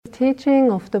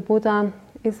teaching of the Buddha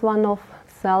is one of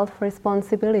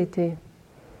self-responsibility.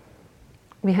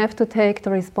 We have to take the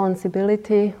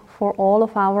responsibility for all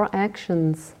of our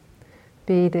actions,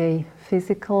 be they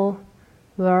physical,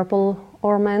 verbal,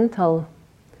 or mental.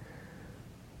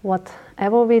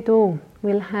 Whatever we do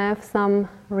will have some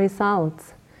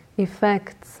results,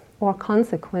 effects, or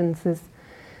consequences,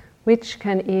 which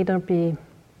can either be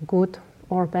good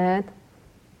or bad,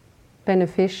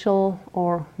 beneficial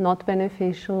or not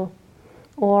beneficial,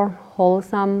 or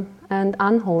wholesome and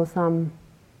unwholesome.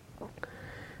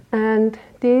 And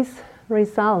these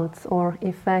results or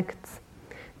effects,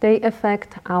 they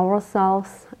affect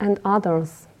ourselves and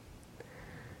others,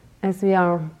 as we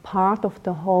are part of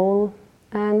the whole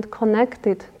and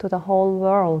connected to the whole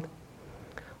world.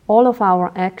 All of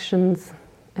our actions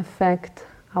affect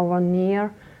our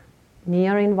near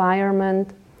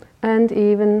environment and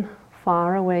even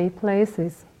faraway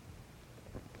places.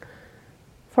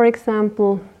 For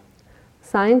example,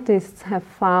 scientists have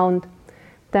found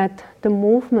that the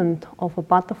movement of a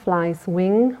butterfly's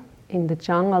wing in the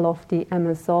jungle of the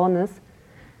Amazonas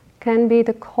can be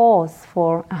the cause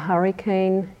for a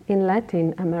hurricane in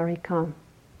Latin America.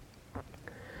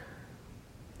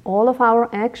 All of our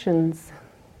actions,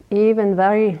 even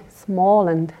very small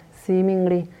and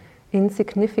seemingly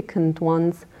insignificant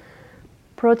ones,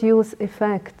 produce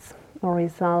effects or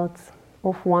results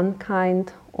of one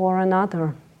kind or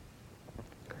another.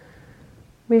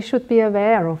 We should be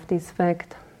aware of this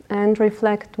fact and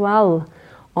reflect well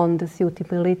on the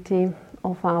suitability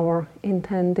of our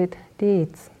intended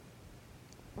deeds.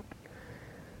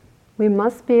 We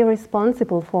must be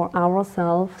responsible for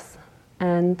ourselves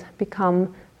and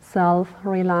become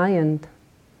self-reliant.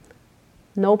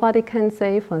 Nobody can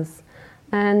save us,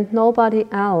 and nobody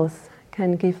else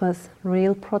can give us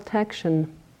real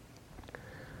protection.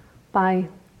 By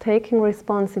taking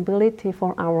responsibility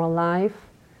for our life,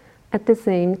 at the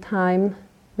same time,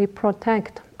 we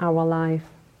protect our life.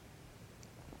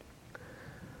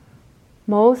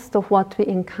 Most of what we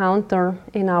encounter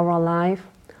in our life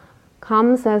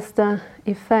comes as the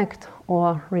effect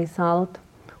or result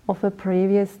of a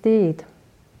previous deed.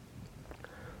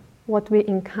 What we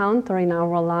encounter in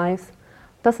our lives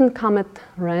doesn't come at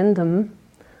random,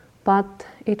 but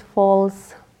it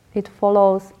follows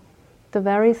the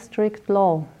very strict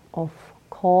law of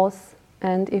cause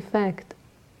and effect.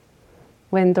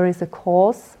 When there is a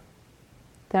cause,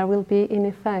 there will be an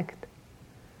effect.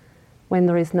 When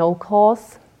there is no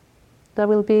cause, there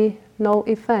will be no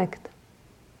effect.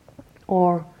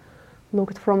 Or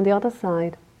looked from the other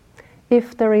side,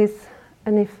 if there is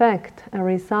an effect, a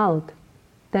result,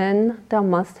 then there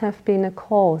must have been a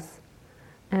cause.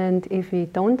 And if we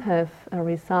don't have a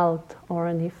result or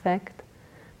an effect,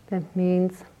 that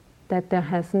means that there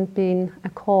hasn't been a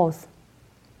cause.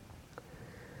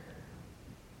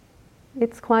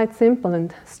 It's quite simple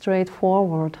and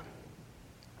straightforward.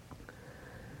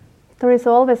 There is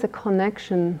always a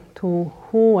connection to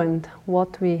who and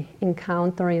what we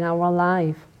encounter in our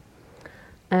life.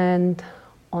 And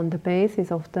on the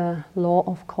basis of the law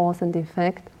of cause and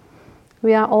effect,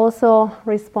 we are also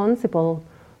responsible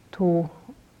for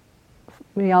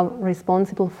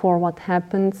what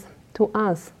happens to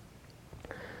us.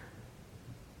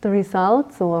 The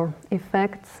results or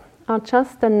effects are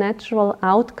just the natural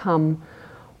outcome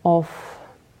of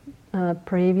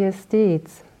previous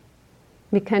deeds.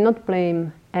 We cannot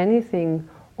blame anything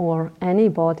or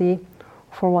anybody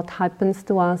for what happens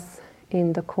to us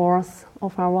in the course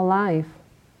of our life.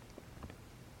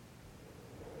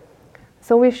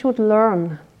 So we should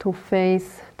learn to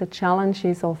face the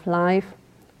challenges of life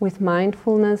with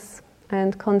mindfulness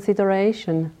and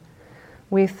consideration,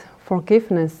 with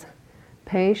forgiveness,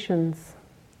 patience,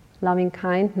 loving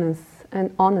kindness,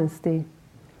 and honesty.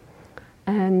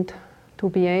 And to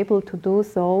be able to do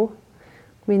so,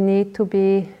 we need to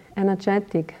be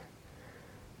energetic,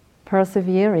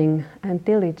 persevering, and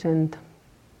diligent.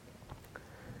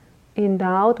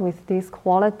 Endowed with these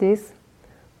qualities,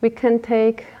 we can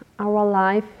take our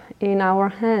life in our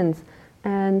hands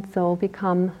and so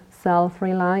become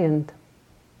self-reliant.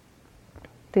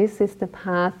 This is the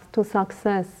path to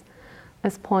success,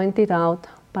 as pointed out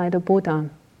by the Buddha.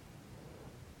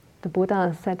 The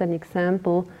Buddha set an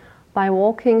example by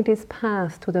walking this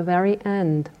path to the very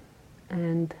end,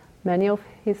 and many of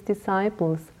his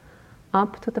disciples,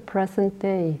 up to the present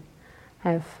day,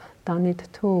 have done it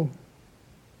too.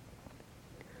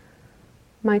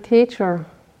 My teacher,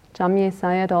 Jamye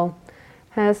Sayadaw,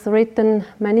 has written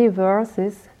many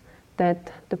verses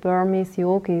that the Burmese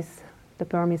yogis, the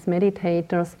Burmese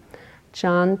meditators,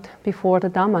 chant before the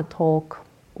Dhamma talk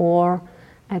or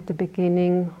at the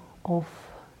beginning of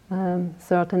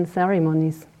certain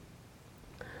ceremonies.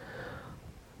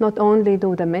 Not only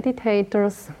do the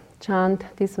meditators chant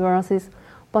these verses,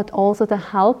 but also the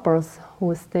helpers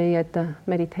who stay at the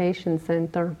meditation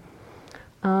center.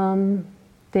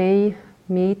 They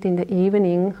meet in the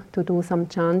evening to do some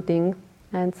chanting,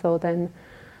 and so then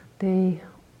they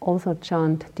also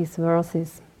chant these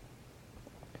verses.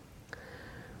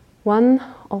 One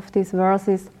of these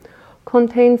verses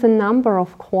contains a number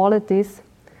of qualities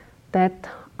that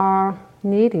are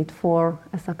needed for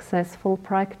a successful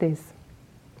practice.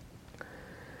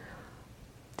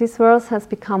 This verse has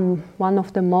become one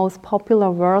of the most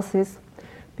popular verses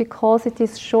because it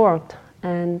is short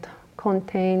and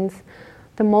contains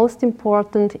the most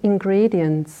important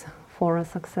ingredients for a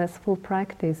successful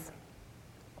practice.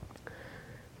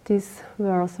 This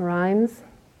verse rhymes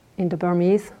in the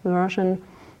Burmese version,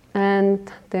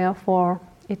 and therefore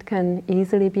it can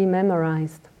easily be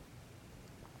memorized.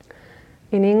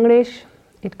 In English,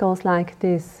 it goes like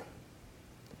this: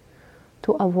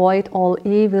 to avoid all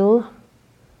evil,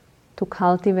 to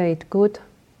cultivate good,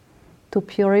 to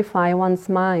purify one's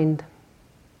mind,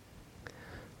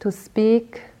 to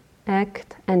speak,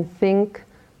 act, and think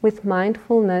with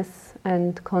mindfulness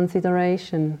and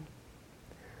consideration,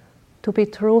 to be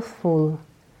truthful,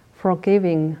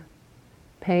 forgiving,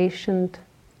 patient,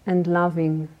 and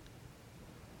loving,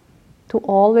 to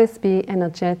always be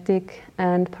energetic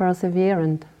and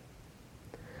perseverant.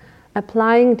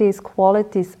 Applying these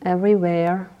qualities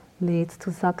everywhere leads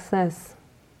to success.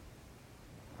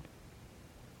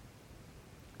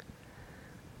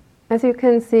 As you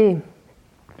can see,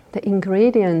 the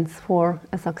ingredients for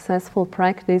a successful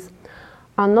practice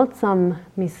are not some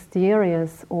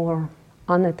mysterious or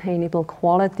unattainable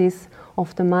qualities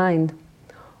of the mind.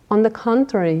 On the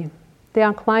contrary, they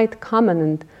are quite common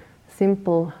and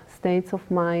simple states of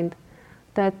mind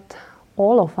that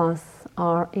all of us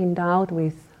are endowed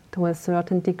with to a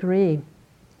certain degree.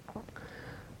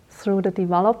 Through the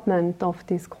development of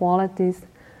these qualities,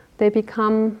 they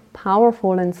become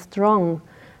powerful and strong,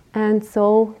 and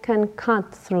so can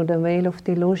cut through the veil of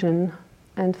delusion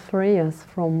and free us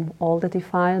from all the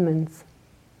defilements.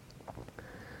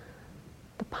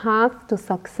 The path to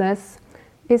success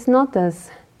is not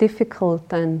as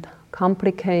difficult and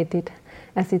complicated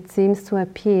as it seems to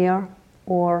appear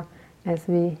or as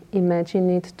we imagine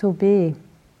it to be.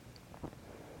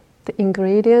 The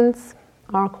ingredients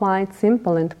are quite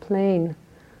simple and plain.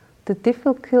 The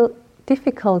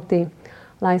difficulty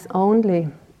lies only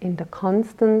in the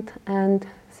constant and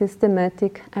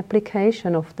systematic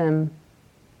application of them.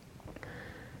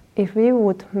 If we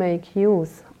would make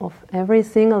use of every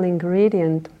single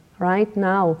ingredient right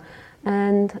now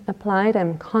and apply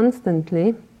them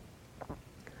constantly,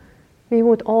 we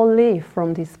would all leave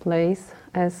from this place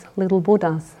as little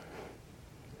Buddhas.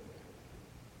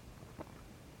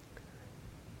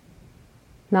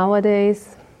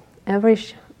 Nowadays,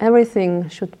 everything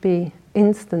should be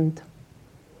instant.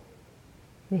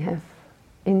 We have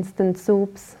instant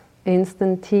soups,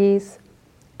 instant teas,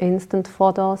 instant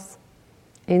photos,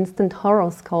 instant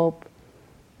horoscope.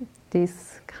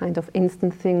 These kind of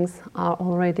instant things are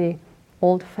already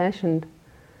old-fashioned.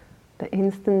 The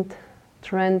instant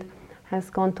trend has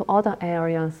gone to other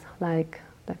areas like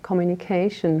the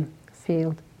communication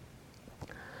field.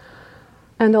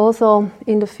 And also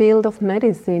in the field of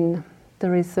medicine, the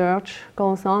research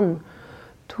goes on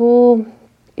to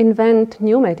invent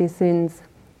new medicines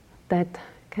that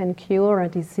can cure a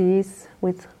disease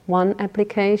with one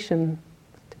application,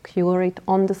 to cure it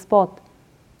on the spot,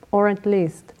 or at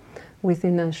least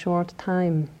within a short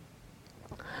time.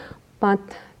 But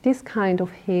this kind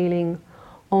of healing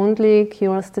only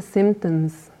cures the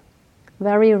symptoms.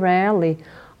 Very rarely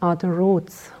are the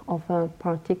roots of a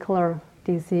particular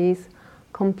disease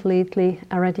completely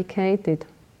eradicated.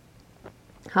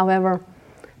 However,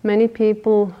 many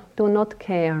people do not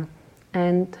care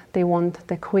and they want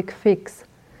the quick fix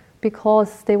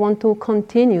because they want to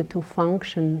continue to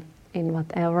function in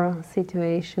whatever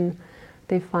situation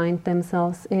they find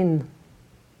themselves in.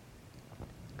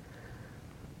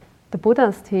 The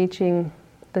Buddha's teaching,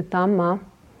 the Dhamma,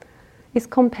 is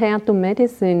compared to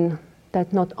medicine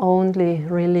that not only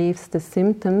relieves the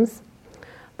symptoms,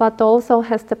 but also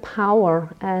has the power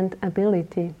and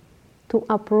ability to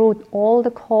uproot all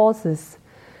the causes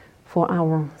for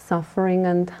our suffering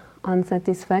and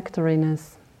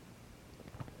unsatisfactoriness.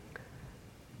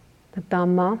 The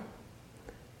Dhamma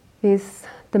is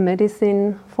the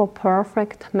medicine for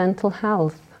perfect mental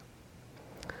health.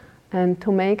 And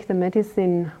to make the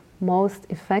medicine most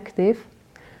effective,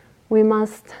 we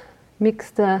must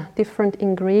mix the different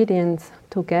ingredients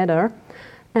together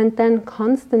and then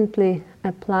constantly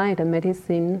apply the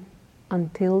medicine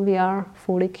until we are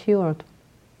fully cured.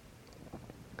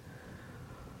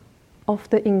 Of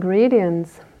the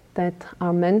ingredients that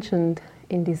are mentioned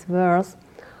in this verse,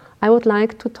 I would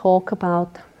like to talk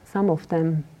about some of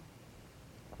them.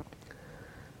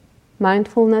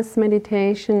 Mindfulness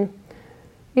meditation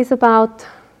is about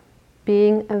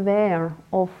being aware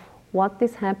of what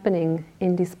is happening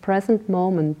in this present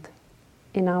moment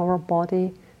in our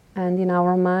body and in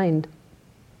our mind.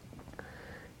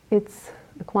 It's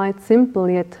a quite simple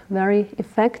yet very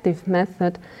effective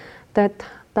method that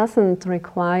doesn't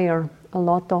require a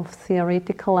lot of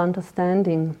theoretical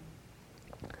understanding.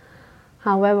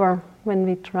 However, when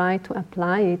we try to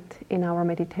apply it in our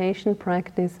meditation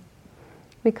practice,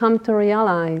 we come to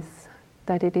realize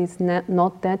that it is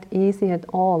not that easy at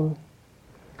all.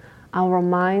 Our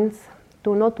minds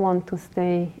do not want to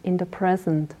stay in the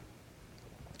present.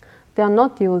 They are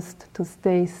not used to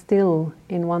stay still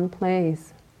in one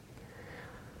place.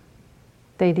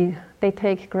 They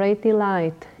take great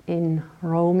delight in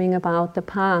roaming about the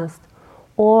past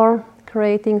or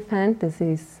creating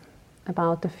fantasies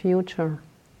about the future.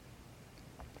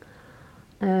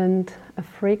 And a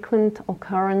frequent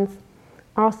occurrence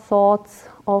are thoughts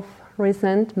of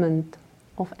resentment,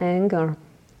 of anger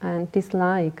and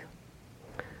dislike.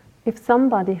 If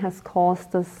somebody has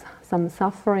caused us some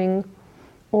suffering,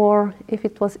 or if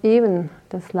it was even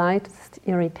the slightest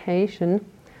irritation,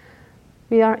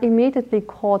 we are immediately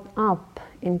caught up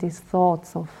in these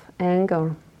thoughts of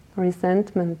anger,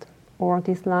 resentment, or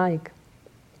dislike.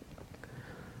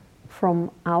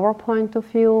 From our point of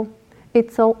view,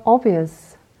 it's so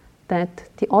obvious that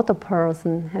the other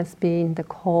person has been the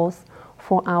cause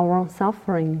for our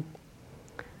suffering.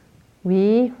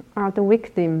 We are the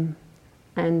victim,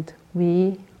 and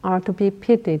we are to be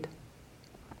pitied.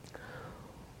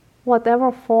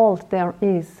 Whatever fault there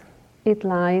is, it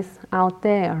lies out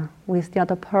there with the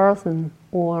other person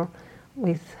or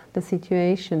with the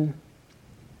situation.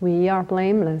 We are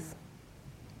blameless.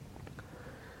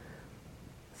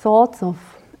 Thoughts of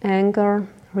anger,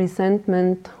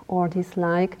 resentment, or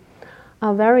dislike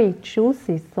are very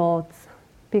juicy thoughts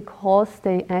because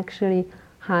they actually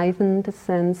heighten the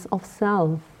sense of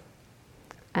self.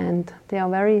 And they are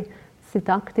very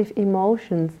seductive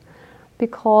emotions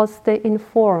because they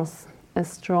enforce a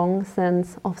strong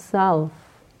sense of self.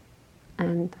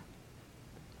 And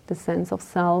the sense of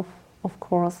self, of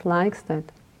course, likes that.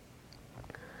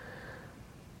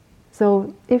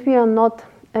 So if we are not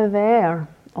aware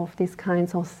of these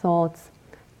kinds of thoughts,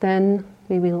 then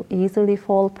we will easily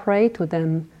fall prey to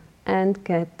them and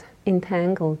get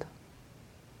entangled.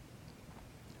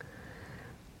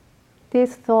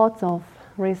 These thoughts of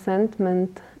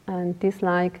resentment and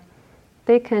dislike,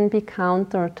 they can be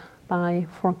countered by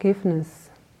forgiveness.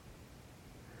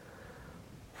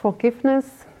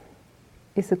 Forgiveness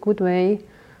is a good way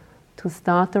to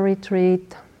start a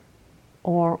retreat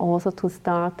or also to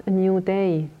start a new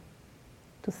day,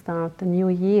 to start a new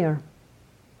year.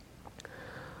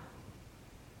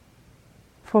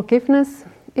 Forgiveness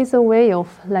is a way of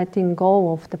letting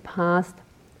go of the past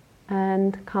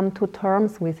and come to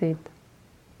terms with it.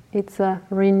 It's a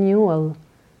renewal,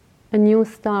 a new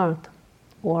start,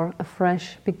 or a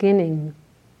fresh beginning.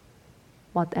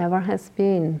 Whatever has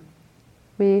been,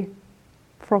 we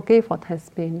forgive what has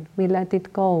been, we let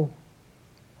it go.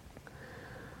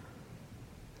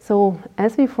 So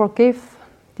as we forgive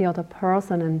the other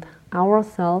person and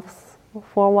ourselves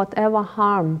for whatever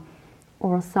harm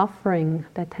or suffering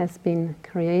that has been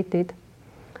created,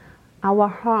 our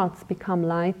hearts become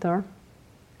lighter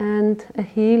and a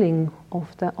healing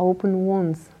of the open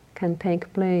wounds can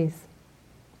take place.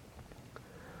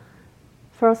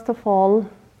 First of all,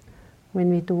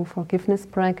 when we do forgiveness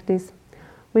practice,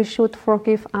 we should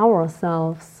forgive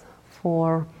ourselves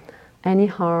for any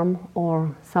harm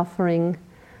or suffering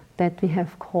that we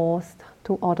have caused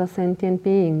to other sentient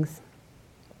beings.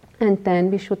 And then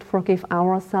we should forgive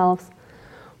ourselves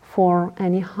for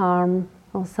any harm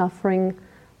or suffering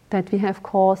that we have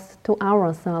caused to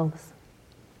ourselves.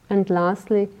 And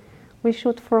lastly, we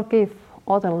should forgive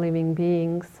other living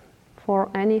beings for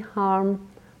any harm,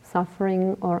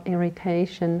 suffering, or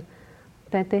irritation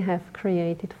that they have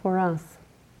created for us.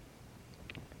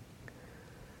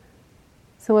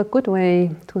 So a good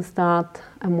way to start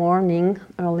a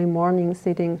early morning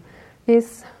sitting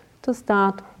is to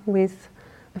start with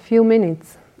a few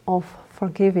minutes of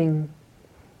forgiving.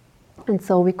 And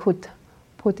so we could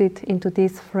put it into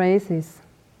these phrases.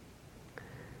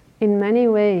 In many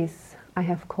ways, I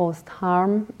have caused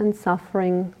harm and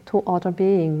suffering to other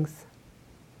beings.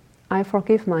 I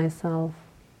forgive myself.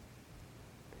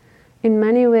 In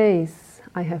many ways,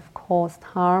 I have caused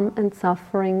harm and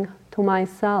suffering to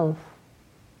myself.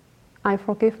 I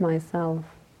forgive myself.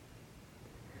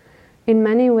 In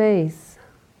many ways,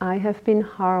 I have been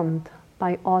harmed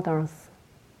by others.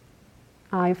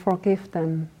 I forgive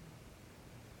them.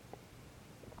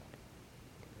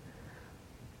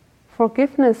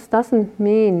 Forgiveness doesn't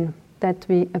mean that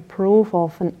we approve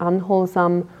of an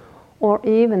unwholesome or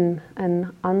even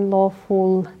an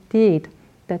unlawful deed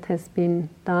that has been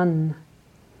done.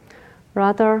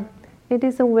 Rather, it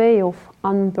is a way of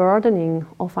unburdening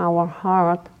of our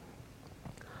heart,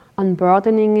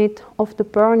 unburdening it of the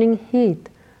burning heat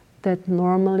that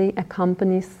normally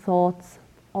accompanies thoughts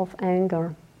of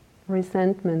anger,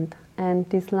 resentment, and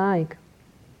dislike.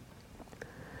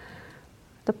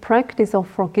 The practice of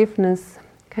forgiveness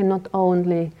can not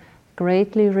only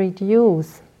greatly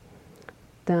reduce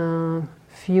the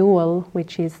fuel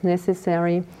which is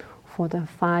necessary for the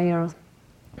fire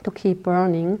to keep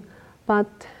burning,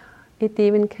 but it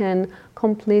even can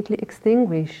completely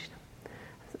extinguish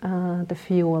the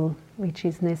fuel which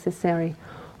is necessary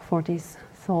for these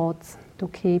thoughts to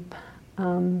keep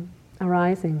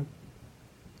arising.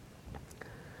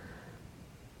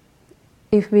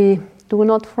 If we do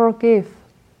not forgive,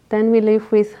 then we live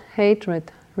with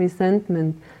hatred,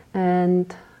 resentment,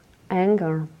 and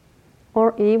anger,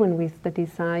 or even with the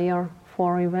desire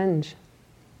for revenge.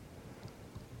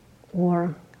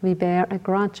 Or we bear a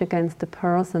grudge against the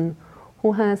person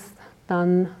who has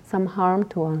done some harm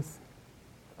to us.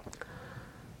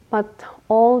 But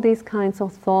all these kinds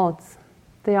of thoughts,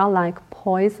 they are like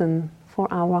poison for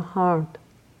our heart.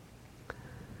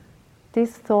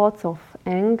 These thoughts of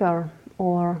anger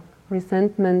or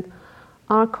resentment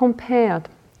are compared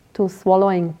to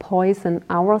swallowing poison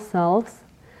ourselves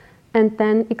and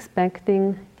then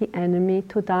expecting the enemy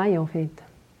to die of it.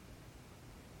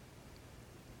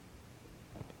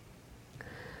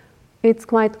 It's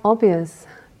quite obvious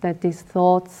that these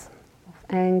thoughts of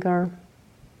anger,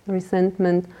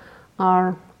 resentment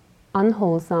are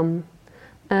unwholesome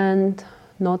and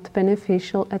not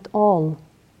beneficial at all.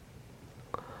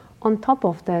 On top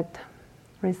of that,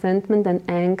 resentment and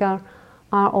anger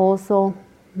are also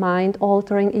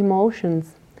mind-altering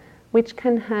emotions, which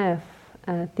can have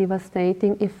a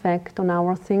devastating effect on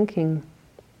our thinking.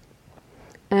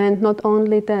 And not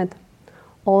only that,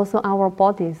 also our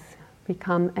bodies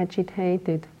become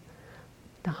agitated,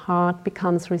 the heart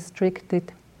becomes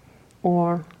restricted,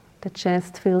 or the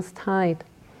chest feels tight,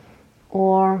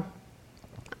 or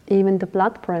even the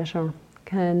blood pressure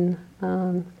can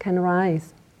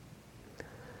rise.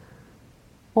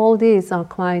 All these are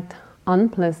quite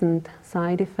unpleasant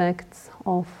side effects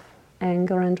of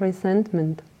anger and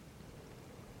resentment.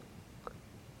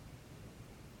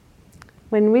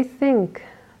 When we think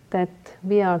that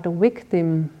we are the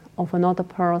victim of another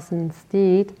person's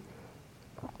deed,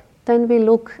 then we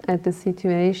look at the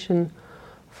situation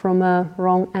from a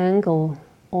wrong angle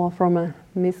or from a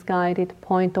misguided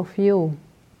point of view.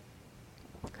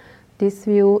 This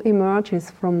view emerges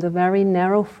from the very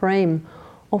narrow frame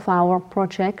of our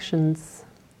projections,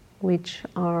 which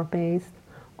are based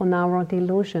on our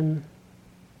delusion.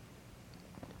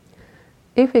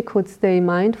 If we could stay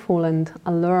mindful and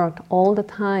alert all the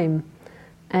time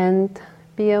and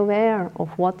be aware of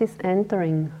what is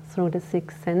entering through the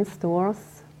 6 sense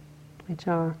doors, which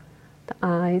are the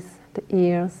eyes, the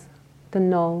ears, the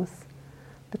nose,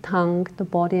 the tongue, the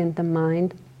body and the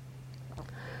mind,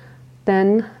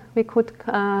 then we could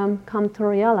come to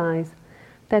realize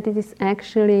that it is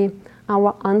actually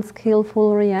our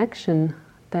unskillful reaction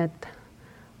that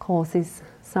causes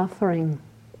suffering.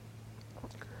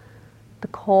 The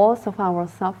cause of our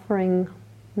suffering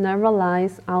never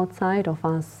lies outside of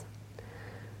us.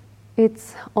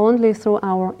 It's only through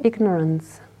our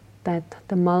ignorance that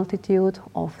the multitude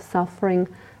of suffering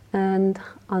and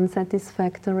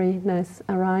unsatisfactoriness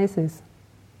arises.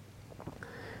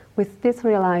 With this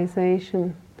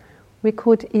realization, we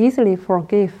could easily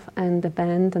forgive and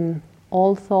abandon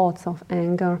all thoughts of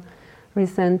anger,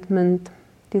 resentment,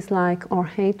 dislike, or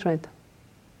hatred.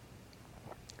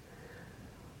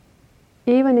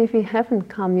 Even if we haven't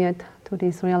come yet to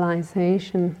this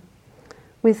realization,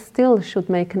 we still should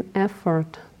make an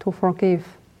effort to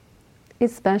forgive,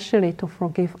 especially to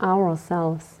forgive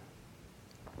ourselves.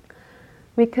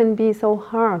 We can be so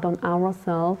hard on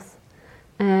ourselves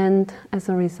and as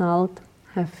a result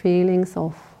have feelings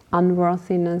of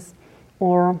unworthiness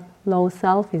or low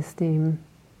self-esteem.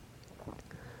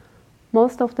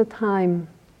 Most of the time,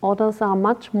 others are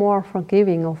much more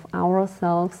forgiving of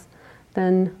ourselves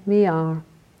than we are.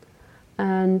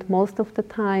 And most of the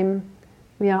time,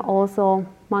 we are also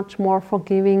much more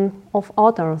forgiving of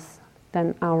others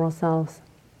than ourselves.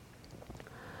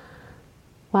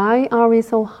 Why are we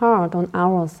so hard on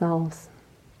ourselves?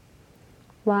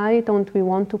 Why don't we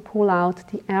want to pull out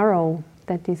the arrow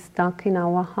that is stuck in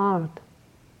our heart?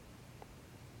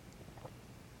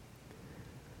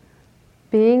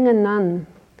 Being a nun,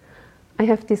 I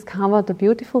have discovered a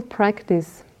beautiful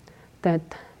practice that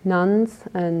nuns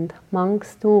and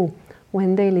monks do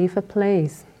when they leave a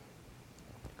place.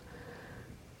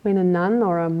 When a nun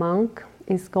or a monk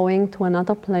is going to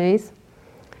another place,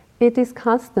 it is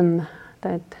custom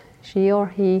that she or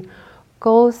he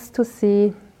goes to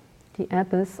see the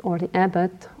abbess or the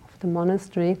abbot of the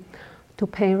monastery to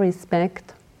pay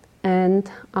respect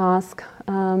and ask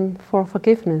for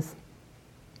forgiveness.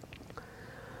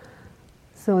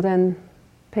 So then,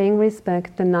 paying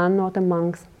respect, the nun or the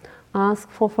monks ask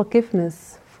for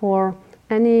forgiveness for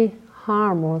any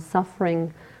harm or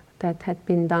suffering that had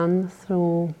been done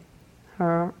through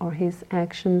her or his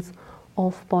actions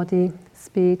of body,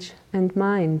 speech and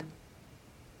mind.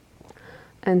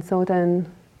 And so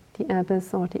then the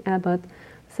abbess or the abbot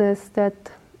says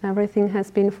that everything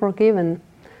has been forgiven,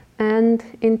 and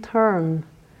in turn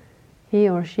he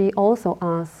or she also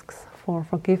asks for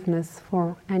forgiveness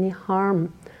for any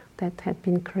harm that had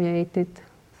been created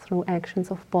through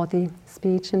actions of body,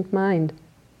 speech and mind.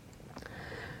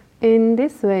 In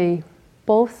this way,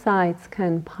 both sides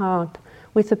can part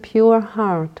with a pure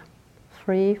heart,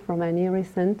 free from any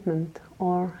resentment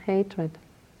or hatred.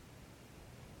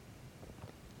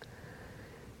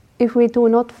 If we do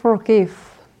not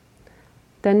forgive,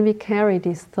 then we carry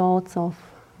these thoughts of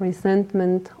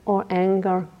resentment or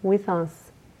anger with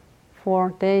us for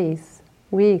days,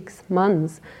 weeks,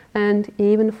 months, and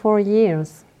even for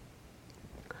years.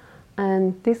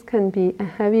 And this can be a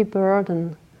heavy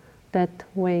burden that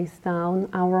weighs down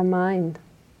our mind.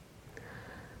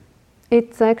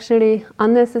 It's actually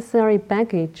unnecessary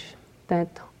baggage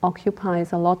that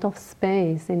occupies a lot of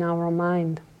space in our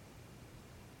mind.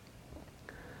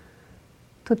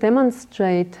 To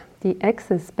demonstrate the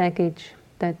excess baggage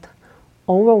that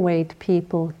overweight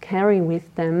people carry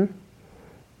with them,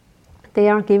 they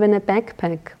are given a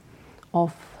backpack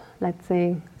of, let's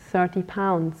say, 30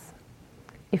 pounds.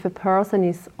 If a person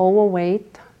is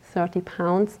overweight, 30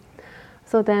 pounds,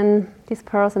 so then this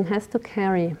person has to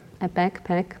carry a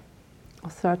backpack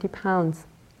of 30 pounds.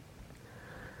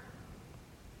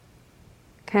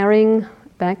 Carrying a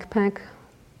backpack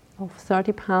of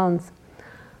 30 pounds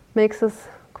makes us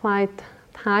quite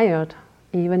tired,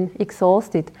 even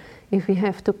exhausted, if we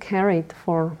have to carry it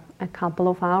for a couple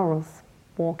of hours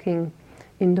walking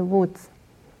in the woods.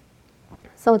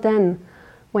 So then,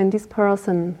 when this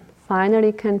person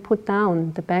finally can put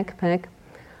down the backpack,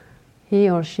 he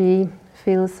or she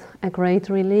feels a great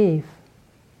relief.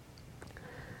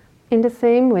 In the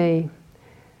same way,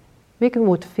 we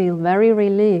would feel very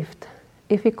relieved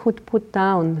if we could put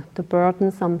down the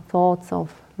burdensome thoughts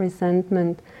of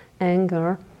resentment,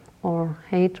 anger, or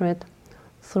hatred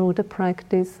through the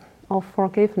practice of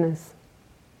forgiveness.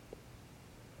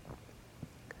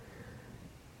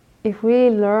 If we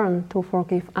learn to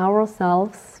forgive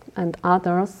ourselves and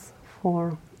others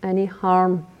for any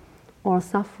harm or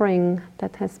suffering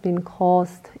that has been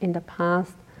caused in the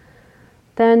past,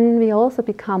 then we also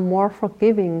become more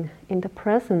forgiving in the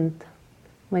present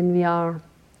when we are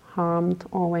harmed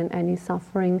or when any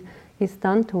suffering is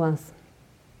done to us.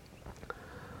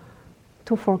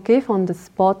 To forgive on the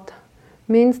spot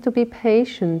means to be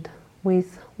patient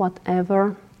with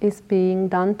whatever is being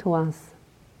done to us.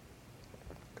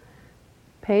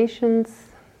 Patience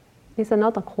is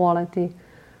another quality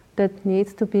that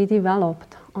needs to be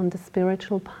developed on the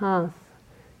spiritual path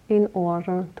in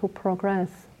order to progress.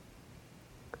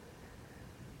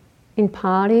 In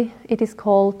Pali, it is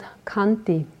called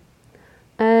Khanti,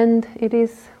 and it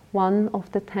is one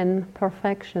of the 10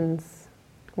 perfections,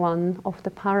 one of the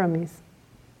paramis.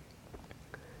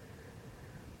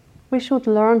 We should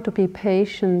learn to be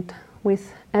patient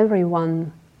with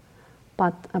everyone,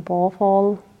 but above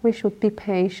all, we should be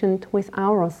patient with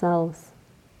ourselves.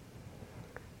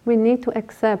 We need to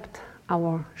accept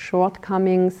our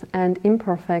shortcomings and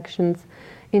imperfections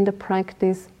in the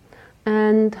practice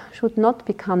and should not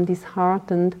become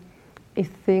disheartened if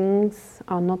things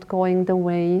are not going the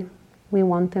way we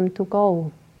want them to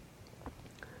go.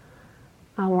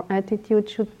 Our attitude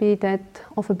should be that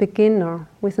of a beginner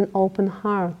with an open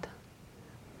heart.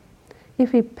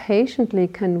 If we patiently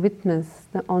can witness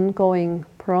the ongoing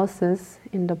process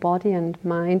in the body and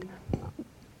mind,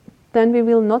 then we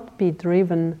will not be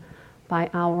driven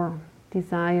by our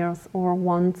desires or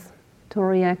wants to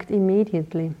react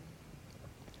immediately.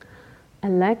 A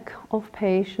lack of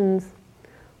patience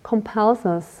compels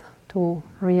us to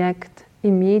react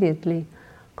immediately,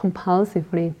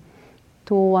 compulsively,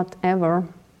 to whatever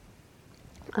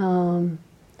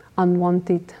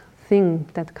unwanted thing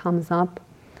that comes up.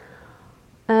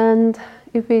 And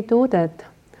if we do that,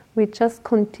 we just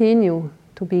continue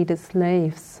to be the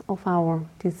slaves of our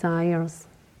desires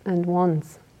and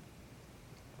wants.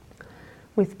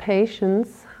 With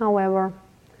patience, however,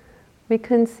 we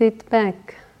can sit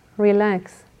back,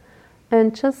 relax,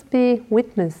 and just be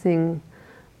witnessing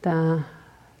the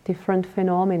different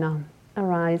phenomena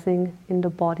arising in the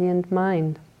body and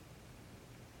mind.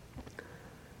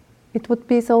 It would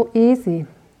be so easy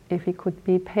if we could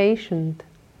be patient,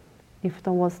 if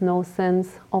there was no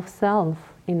sense of self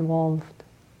involved.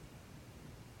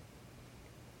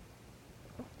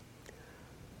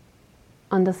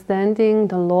 Understanding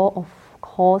the law of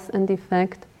cause and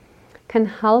effect can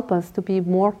help us to be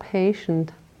more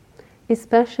patient,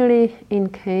 especially in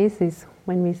cases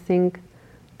when we think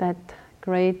that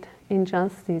great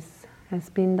injustice has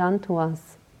been done to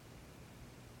us.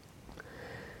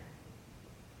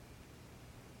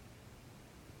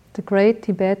 The great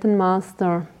Tibetan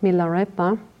master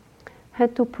Milarepa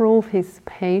had to prove his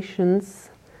patience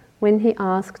when he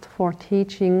asked for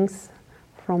teachings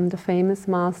from the famous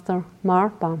master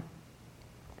Marpa.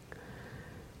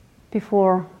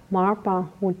 Before Marpa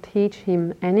would teach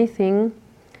him anything,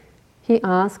 he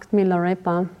asked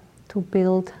Milarepa to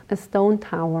build a stone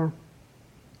tower.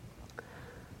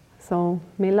 So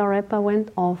Milarepa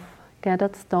went off,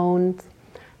 gathered stones,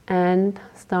 and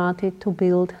started to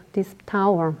build this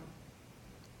tower.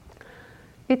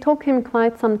 It took him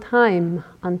quite some time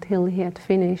until he had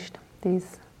finished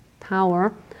this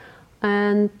tower,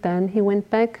 and then he went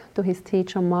back to his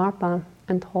teacher Marpa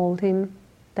and told him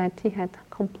that he had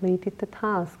completed the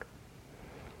task.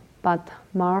 But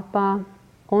Marpa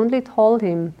only told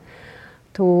him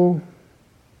to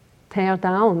tear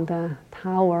down the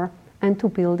tower and to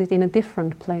build it in a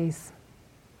different place.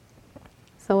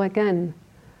 So again,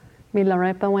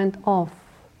 Milarepa went off,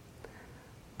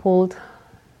 pulled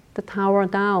the tower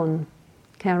down,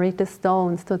 carried the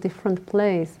stones to a different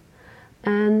place,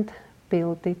 and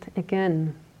built it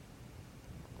again.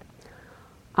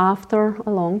 After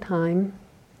a long time,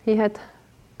 he had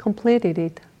completed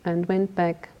it and went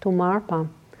back to Marpa.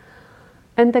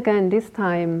 And again, this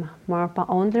time, Marpa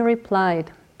only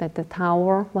replied that the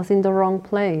tower was in the wrong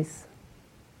place,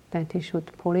 that he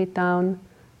should pull it down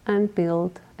and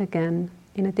build again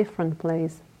in a different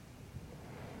place.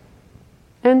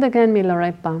 And again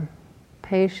Milarepa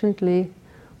patiently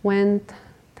went,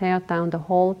 tear down the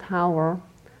whole tower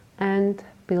and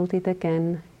built it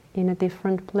again in a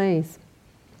different place.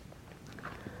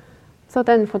 So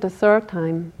then for the third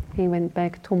time he went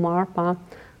back to Marpa,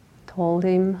 told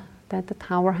him that the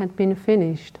tower had been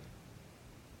finished.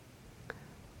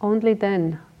 Only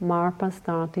then Marpa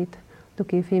started to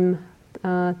give him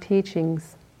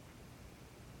teachings.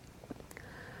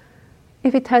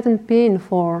 If it hadn't been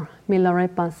for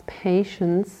Milarepa's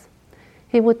patience,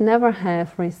 he would never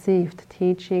have received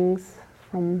teachings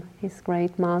from his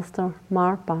great master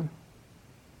Marpa.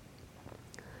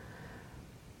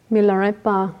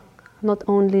 Milarepa not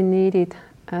only needed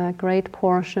a great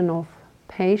portion of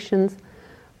patience,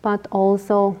 but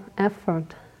also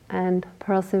effort and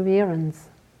perseverance.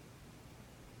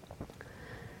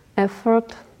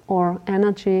 Effort or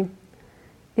energy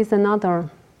is another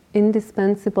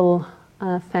indispensable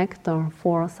factor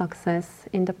for success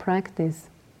in the practice.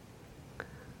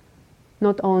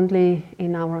 Not only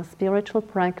in our spiritual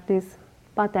practice,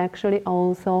 but actually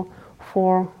also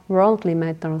for worldly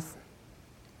matters.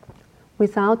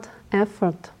 Without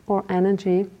effort or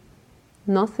energy,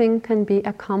 nothing can be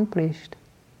accomplished.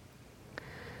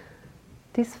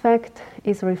 This fact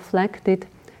is reflected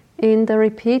in the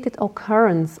repeated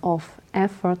occurrence of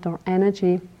effort or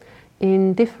energy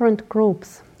in different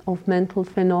groups of mental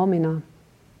phenomena.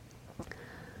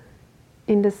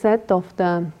 In the set of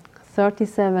the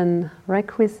 37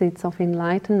 requisites of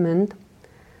enlightenment,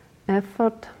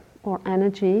 effort or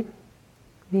energy,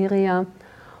 Ariya,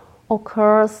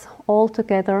 occurs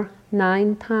altogether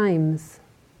 9 times.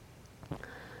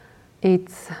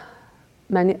 It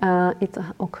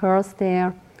occurs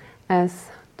there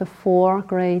as the 4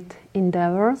 great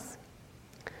endeavors: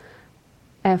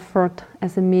 effort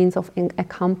as a means of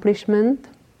accomplishment,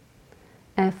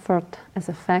 effort as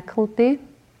a faculty,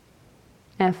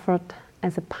 effort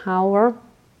as a power,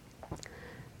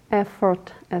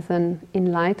 effort as an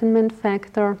enlightenment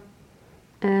factor,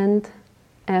 and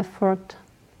effort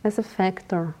as a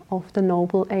factor of the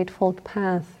Noble Eightfold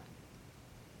Path.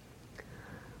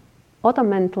 Other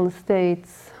mental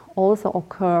states also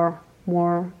occur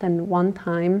more than 1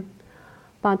 time,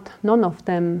 but none of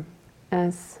them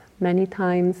as many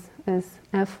times as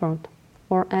effort.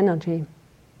 for energy.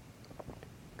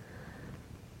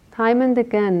 Time and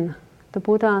again, the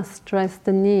Buddha stressed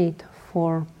the need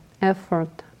for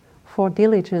effort, for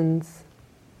diligence,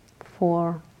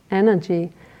 for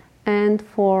energy, and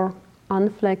for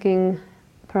unflagging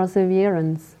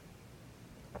perseverance.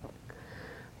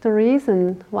 The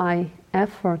reason why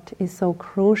effort is so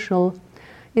crucial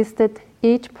is that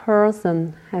each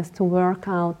person has to work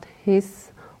out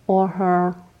his or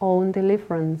her own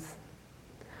deliverance.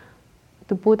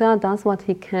 The Buddha does what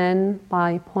he can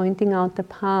by pointing out the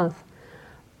path,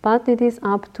 but it is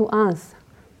up to us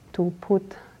to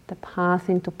put the path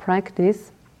into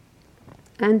practice,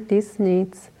 and this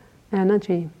needs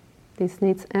energy, this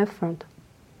needs effort.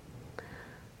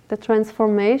 The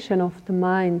transformation of the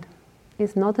mind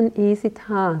is not an easy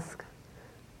task,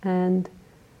 and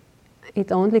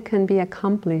it only can be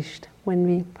accomplished when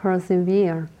we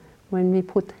persevere, when we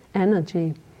put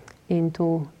energy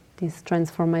into this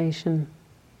transformation.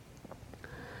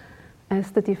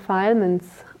 As the defilements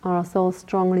are so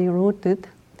strongly rooted,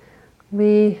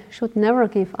 we should never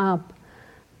give up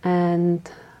and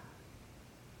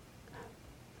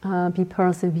be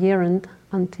perseverant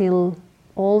until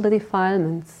all the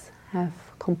defilements have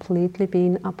completely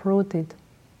been uprooted.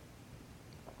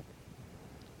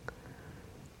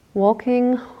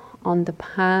 Walking on the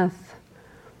path,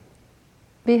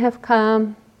 we have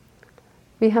come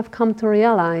to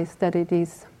realize that it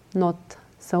is not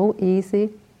so easy,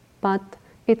 but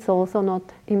it's also not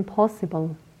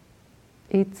impossible.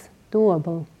 It's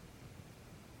doable.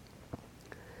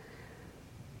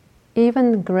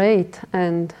 Even great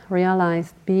and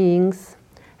realized beings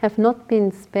have not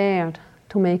been spared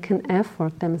to make an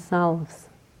effort themselves.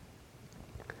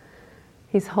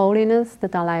 His Holiness the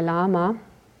Dalai Lama,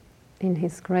 in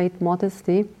his great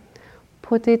modesty,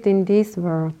 put it in these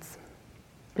words,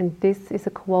 and this is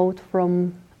a quote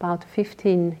from about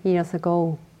 15 years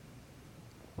ago.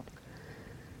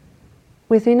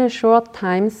 Within a short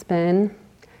time span,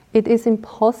 it is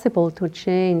impossible to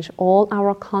change all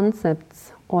our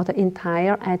concepts or the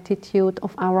entire attitude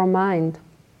of our mind.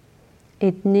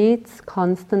 It needs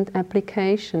constant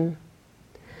application.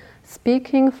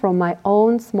 Speaking from my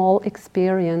own small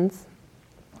experience,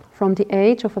 from the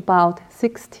age of about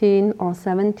 16 or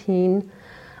 17,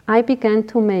 I began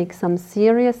to make some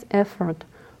serious effort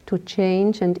to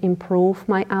change and improve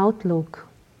my outlook.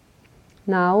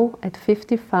 Now, at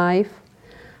 55,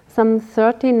 some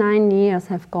 39 years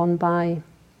have gone by.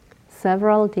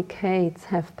 Several decades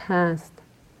have passed.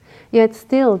 Yet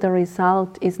still the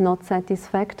result is not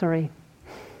satisfactory.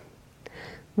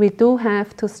 We do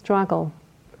have to struggle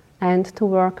and to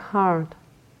work hard,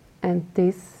 and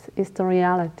this is the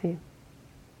reality.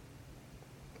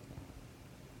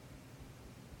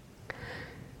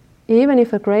 Even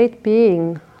if a great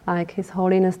being like His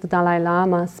Holiness the Dalai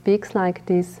Lama speaks like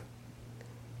this,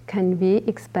 can we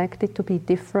expect it to be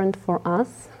different for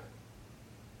us?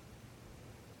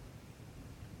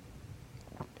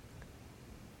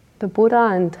 The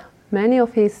Buddha and many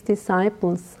of his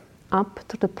disciples up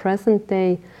to the present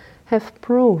day have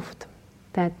proved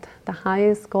that the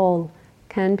highest goal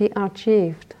can be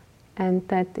achieved and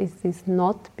that it is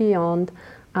not beyond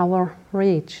our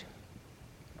reach.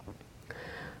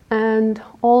 And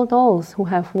all those who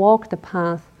have walked the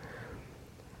path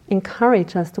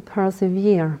encourage us to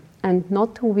persevere and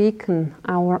not to weaken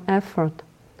our effort,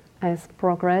 as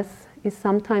progress is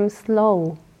sometimes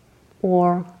slow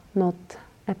or not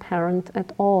apparent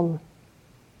at all.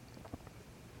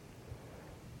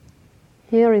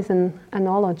 Here is an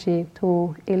analogy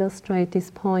to illustrate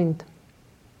this point.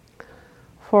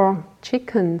 For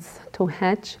chickens to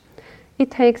hatch, it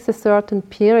takes a certain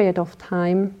period of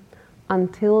time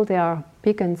until they are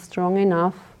big and strong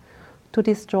enough to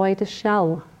destroy the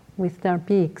shell with their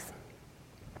beaks.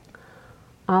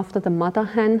 After the mother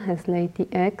hen has laid the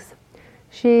eggs,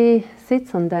 she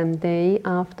sits on them day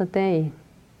after day.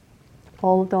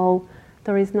 Although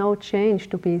there is no change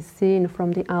to be seen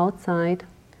from the outside,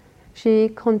 she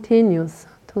continues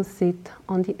to sit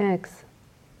on the eggs.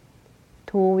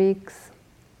 2 weeks,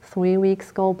 3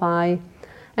 weeks go by,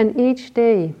 and each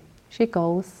day she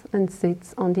goes and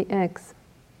sits on the eggs.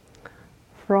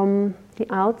 From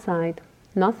the outside,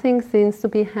 nothing seems to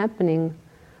be happening.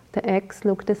 The eggs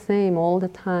look the same all the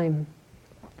time.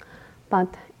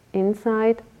 But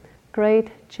inside,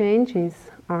 great changes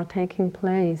are taking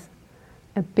place.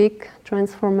 A big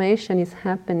transformation is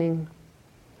happening.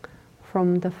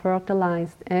 From the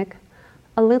fertilized egg,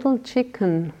 a little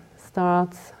chicken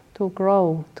starts to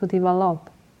grow, to develop.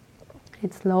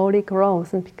 It slowly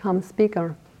grows and becomes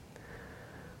bigger.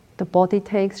 The body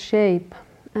takes shape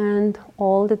and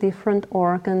all the different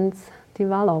organs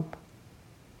develop.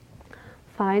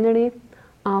 Finally,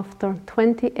 after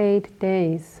 28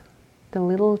 days, the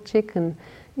little chicken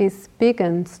is big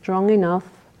and strong enough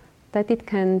that it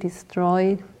can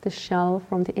destroy the shell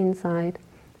from the inside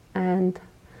and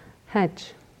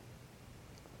hatch.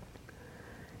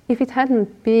 If it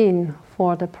hadn't been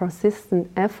for the persistent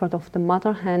effort of the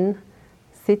mother hen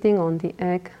sitting on the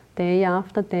egg day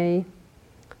after day,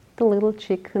 the little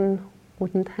chicken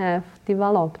wouldn't have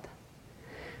developed.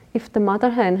 If the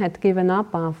mother hen had given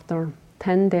up after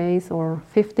 10 days or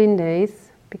 15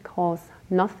 days because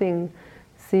nothing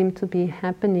seemed to be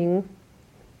happening,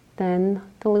 then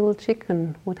the little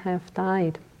chicken would have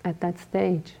died at that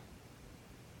stage.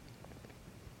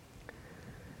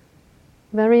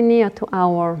 Very near to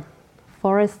our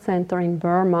forest center in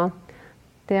Burma,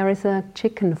 there is a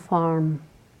chicken farm.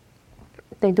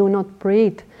 They do not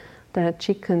breed the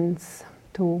chickens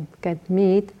to get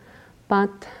meat,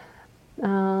 but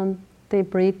they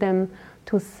breed them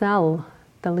to sell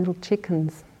the little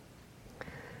chickens.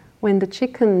 When the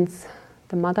chickens,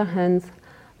 the mother hens,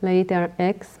 lay their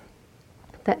eggs,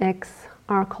 the eggs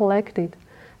are collected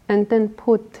and then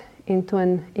put into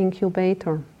an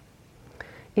incubator.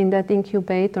 In that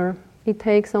incubator, it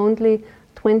takes only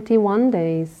 21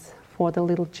 days for the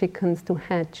little chickens to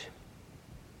hatch.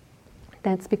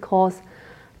 That's because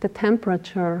the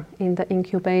temperature in the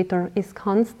incubator is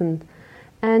constant,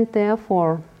 and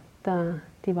therefore the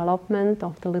development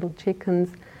of the little chickens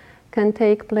can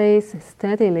take place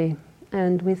steadily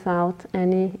and without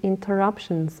any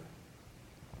interruptions.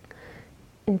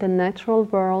 In the natural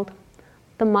world,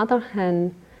 the mother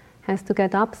hen has to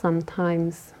get up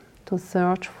sometimes to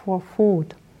search for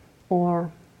food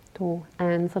or to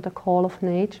answer the call of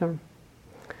nature.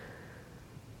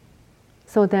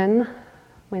 So then,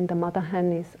 when the mother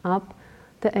hen is up,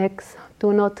 the eggs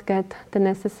do not get the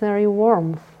necessary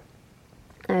warmth,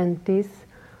 and this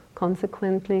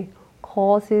consequently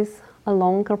causes a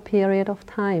longer period of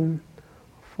time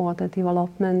for the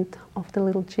development of the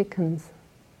little chickens.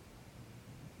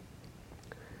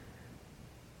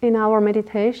 In our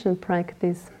meditation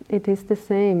practice, it is the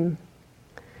same.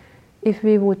 If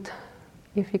we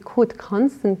could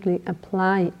constantly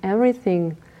apply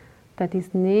everything that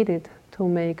is needed to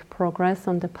make progress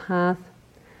on the path,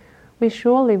 we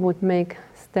surely would make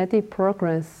steady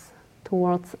progress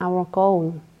towards our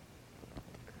goal.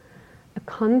 A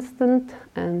constant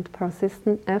and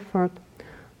persistent effort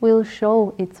will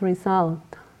show its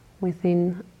result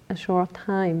within a short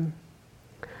time.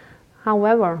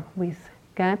 However, with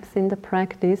gaps in the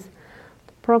practice,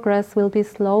 the progress will be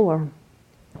slower,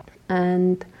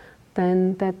 and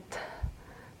then that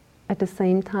at the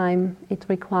same time it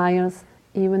requires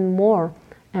even more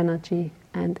energy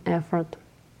and effort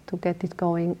to get it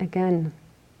going again.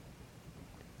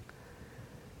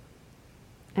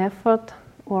 Effort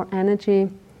or energy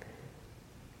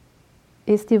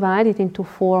is divided into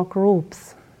 4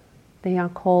 groups. They are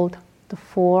called the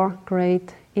 4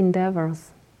 great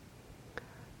endeavors.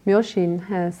 Myoshin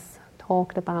has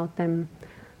talked about them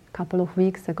a couple of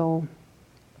weeks ago.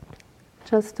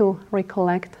 Just to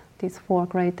recollect these 4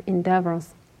 great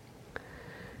endeavors.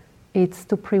 It's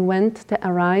to prevent the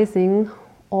arising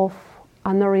of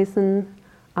unarisen,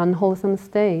 unwholesome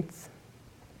states.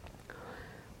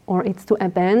 Or it's to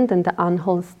abandon the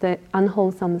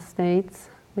unwholesome states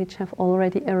which have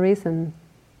already arisen.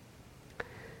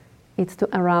 It's to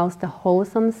arouse the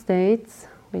wholesome states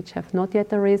which have not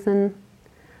yet arisen.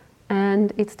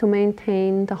 And it's to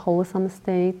maintain the wholesome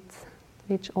states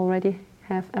which already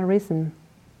have arisen.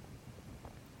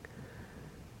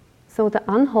 So the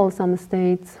unwholesome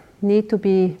states need to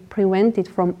be prevented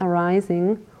from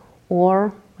arising,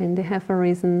 or when they have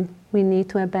arisen, we need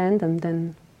to abandon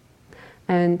them.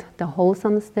 And the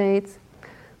wholesome states,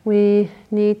 we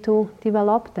need to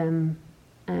develop them.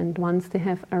 And once they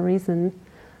have arisen,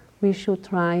 we should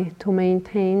try to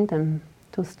maintain them,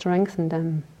 to strengthen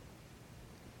them.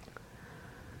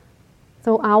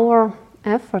 So our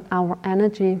effort, our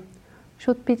energy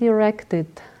should be directed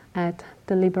at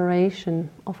the liberation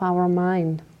of our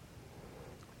mind.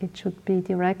 It should be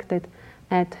directed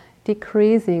at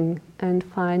decreasing and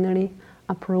finally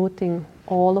uprooting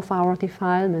all of our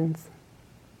defilements.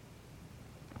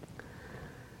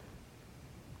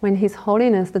 When His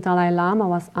Holiness the Dalai Lama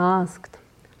was asked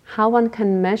how one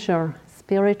can measure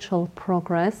spiritual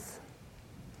progress,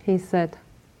 he said,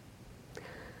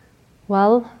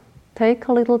 well, take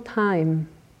a little time,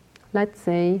 let's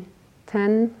say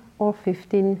 10 or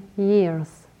 15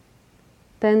 years.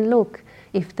 Then look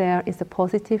if there is a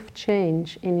positive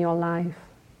change in your life.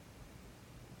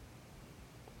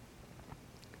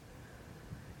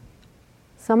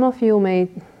 Some of you may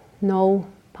know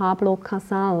Pablo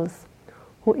Casals,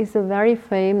 who is a very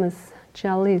famous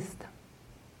cellist.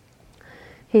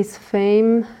 His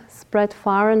fame spread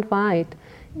far and wide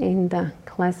in the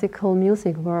classical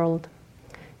music world,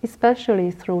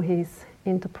 especially through his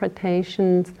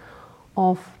interpretations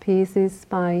of pieces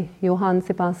by Johann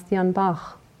Sebastian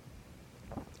Bach.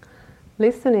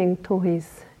 Listening to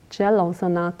his cello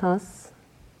sonatas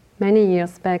many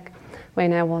years back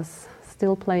when I was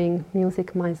still playing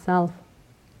music myself,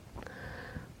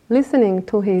 listening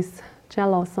to his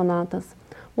cello sonatas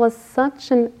was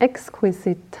such an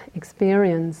exquisite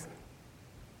experience.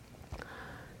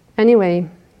 Anyway,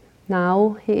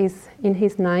 now he is in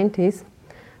his 90s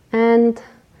and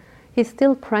he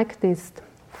still practiced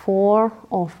 4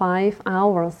 or 5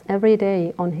 hours every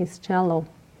day on his cello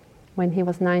when he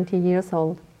was 90 years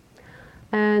old.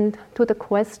 And to the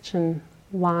question,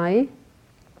 why?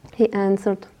 He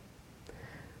answered,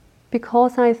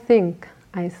 because I think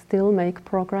I still make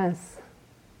progress.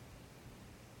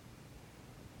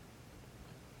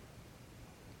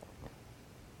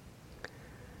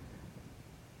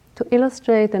 To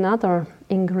illustrate another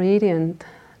ingredient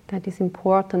that is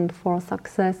important for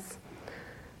success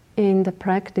in the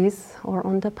practice or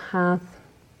on the path,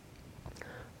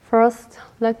 first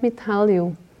let me tell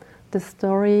you the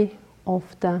story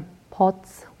of the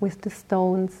pots with the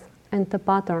stones and the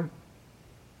butter.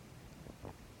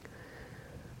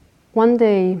 One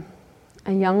day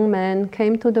a young man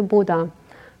came to the Buddha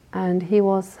and he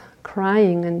was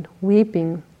crying and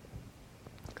weeping.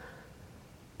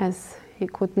 As he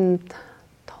couldn't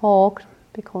talk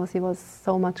because he was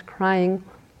so much crying,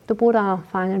 the Buddha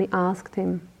finally asked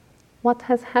him, "What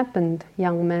has happened,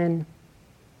 young man?"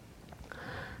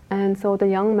 And so the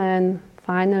young man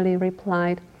finally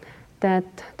replied that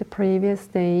the previous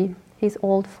day his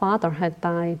old father had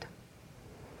died.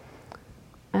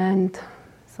 And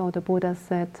so the Buddha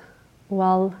said,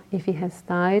 well, if he has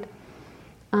died,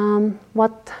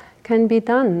 what can be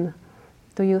done?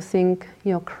 Do you think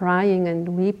your crying and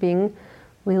weeping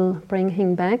will bring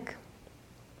him back?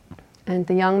 And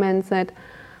the young man said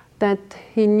that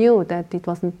he knew that it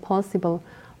wasn't possible,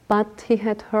 but he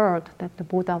had heard that the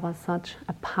Buddha was such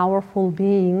a powerful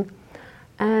being,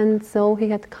 and so he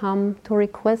had come to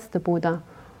request the Buddha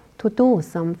to do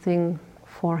something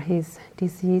for his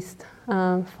deceased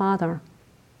father.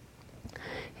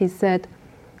 He said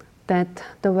that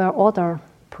there were other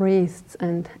priests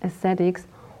and ascetics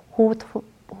who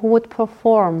would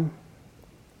perform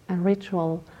a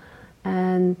ritual,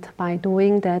 and by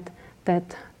doing that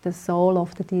the soul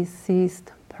of the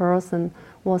deceased person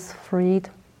was freed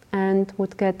and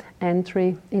would get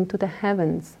entry into the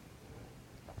heavens.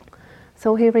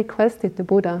 So he requested the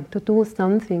Buddha to do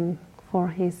something for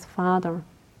his father.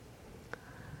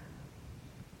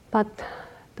 But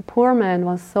the poor man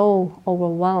was so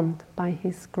overwhelmed by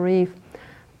his grief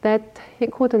that he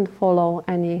couldn't follow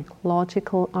any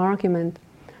logical argument,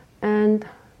 and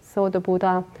so the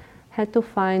Buddha had to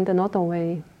find another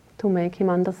way to make him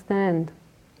understand.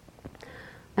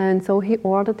 And so he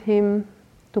ordered him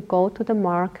to go to the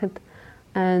market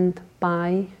and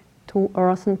buy 2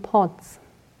 earthen pots.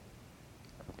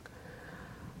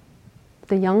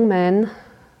 The young man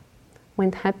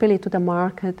went happily to the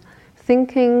market,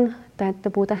 thinking that the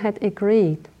Buddha had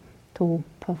agreed to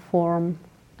perform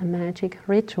a magic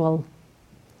ritual.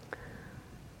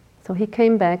 So he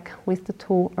came back with the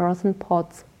 2 earthen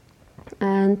pots,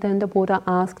 and then the Buddha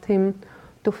asked him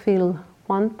to fill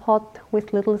 1 pot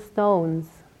with little stones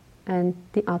and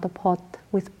the other pot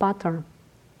with butter.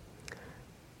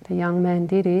 The young man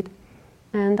did it,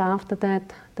 and after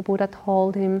that the Buddha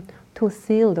told him to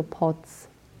seal the pots,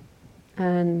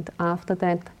 and after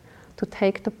that to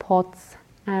take the pots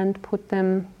and put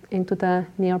them into the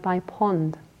nearby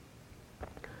pond.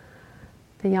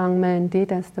 The young man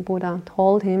did as the Buddha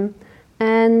told him,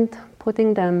 and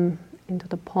putting them into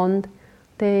the pond,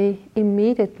 they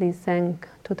immediately sank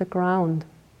to the ground.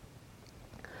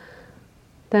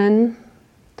 Then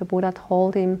the Buddha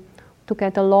told him to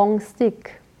get a long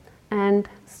stick and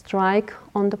strike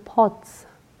on the pots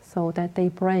so that they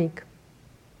break.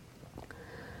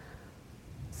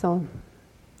 So,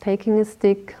 taking a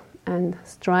stick and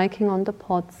striking on the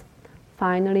pots,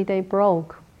 finally they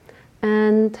broke.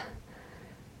 And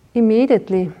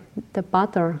immediately the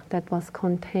butter that was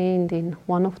contained in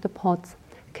one of the pots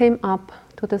came up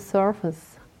to the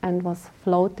surface and was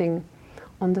floating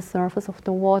on the surface of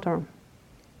the water.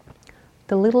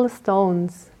 The little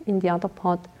stones in the other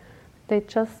pot, they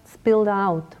just spilled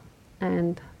out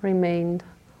and remained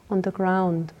on the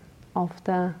ground of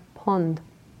the pond.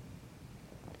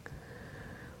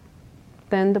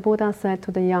 Then the Buddha said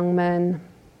to the young man,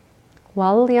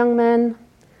 "Well, young man,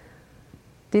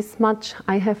 this much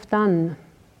I have done.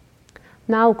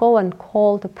 now go and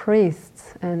call the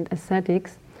priests and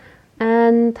ascetics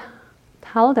and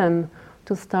tell them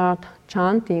to start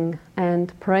chanting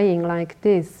and praying like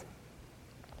this.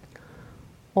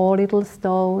 O little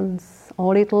stones,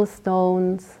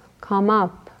 come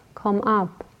up, come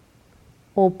up.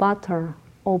 O butter,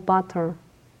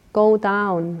 go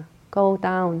down, go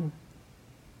down.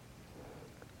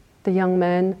 The young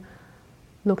man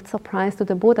looked surprised to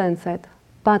the Buddha and said,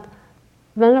 "But,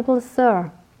 Venerable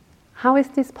Sir, how is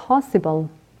this possible?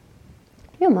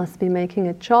 You must be making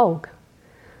a joke.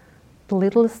 The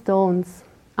little stones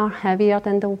are heavier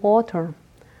than the water,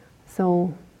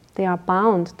 so they are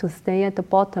bound to stay at the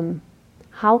bottom.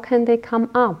 How can they come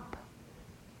up?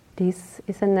 This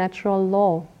is a natural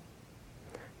law.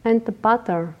 And the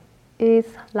butter is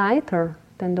lighter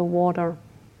than the water,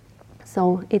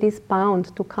 so it is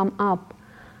bound to come up.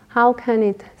 How can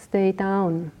it stay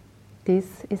down?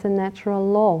 This is a natural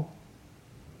law."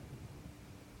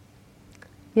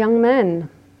 "Young man,"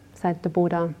 said the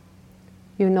Buddha,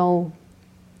 you know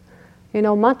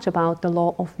much about the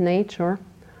law of nature,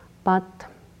 but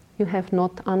you have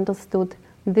not understood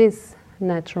this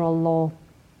natural law.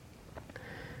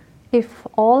 If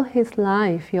all his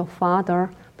life your father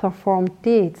performed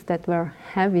deeds that were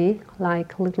heavy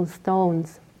like little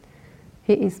stones,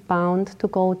 he is bound to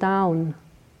go down.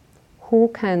 Who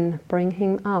can bring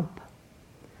him up?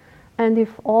 And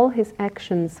if all his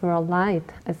actions were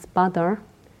light as butter,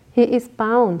 he is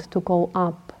bound to go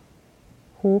up.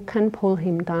 Who can pull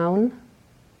him down?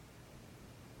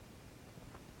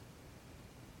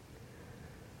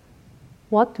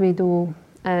 What we do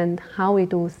and how we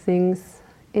do things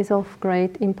is of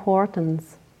great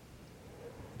importance.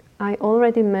 I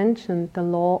already mentioned the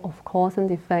law of cause and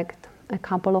effect a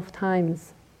couple of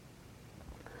times.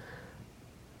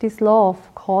 This law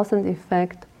of cause and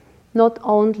effect not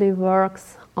only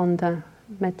works on the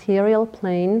material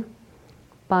plane,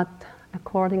 but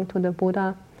according to the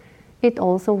Buddha, it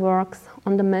also works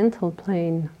on the mental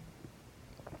plane.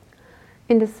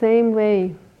 In the same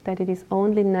way that it is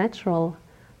only natural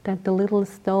that the little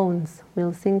stones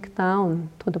will sink down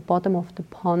to the bottom of the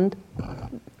pond,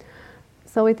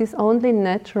 so it is only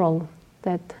natural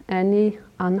that any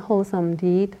unwholesome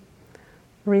deed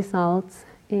results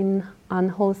in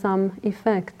unwholesome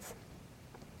effects.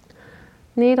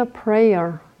 Neither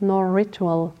prayer nor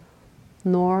ritual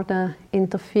nor the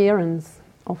interference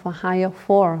of a higher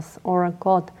force or a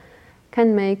god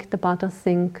can make the butter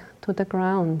sink to the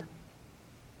ground.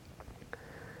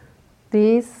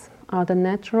 These are the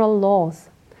natural laws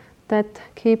that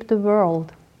keep the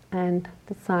world and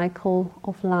the cycle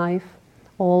of life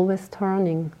always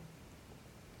turning.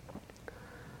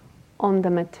 On the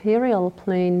material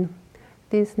plane,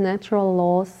 these natural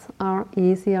laws are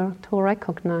easier to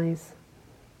recognize.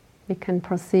 We can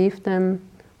perceive them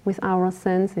with our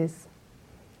senses.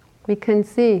 We can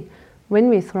see when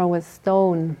we throw a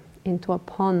stone into a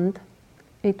pond,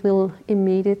 it will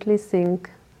immediately sink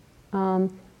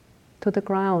to the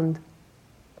ground.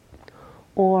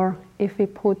 Or if we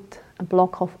put a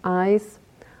block of ice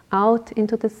out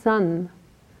into the sun,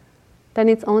 then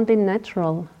it's only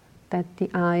natural that the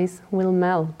ice will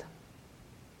melt.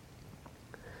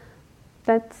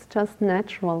 That's just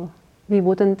natural. We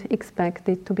wouldn't expect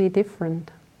it to be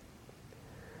different.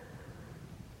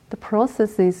 The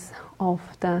processes of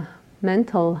the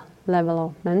mental level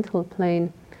or mental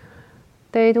plane,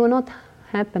 they do not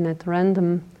happen at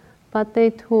random, but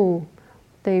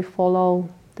they follow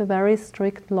the very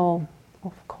strict law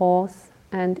of cause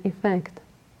and effect.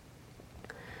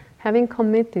 Having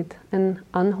committed an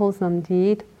unwholesome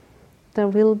deed, there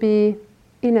will be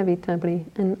inevitably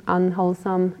an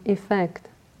unwholesome effect.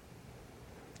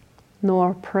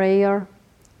 Nor prayer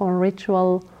or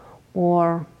ritual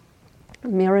or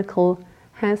miracle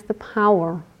has the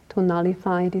power to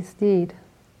nullify this deed.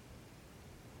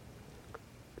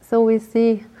 So we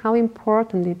see how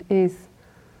important it is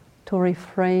to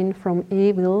refrain from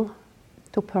evil,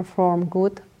 to perform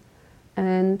good,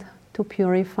 and to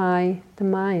purify the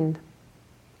mind.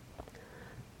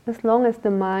 As long as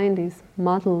the mind is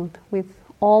muddled with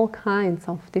all kinds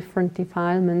of different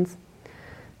defilements,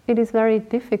 it is very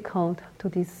difficult to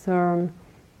discern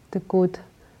the good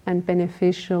and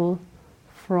beneficial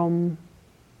from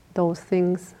those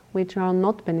things which are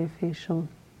not beneficial,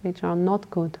 which are not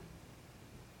good.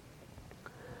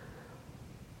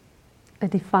 A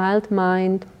defiled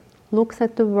mind looks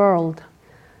at the world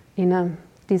in a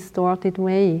distorted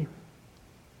way.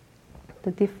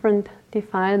 The different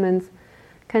defilements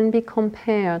can be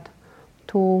compared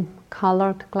to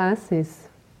colored glasses.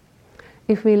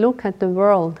 If we look at the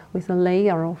world with a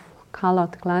layer of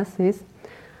colored glasses,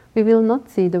 we will not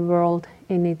see the world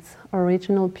in its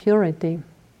original purity.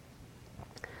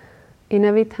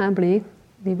 Inevitably,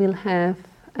 we will have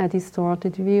a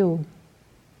distorted view.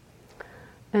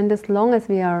 And as long as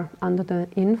we are under the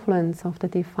influence of the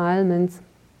defilements,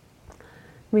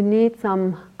 we need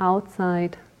some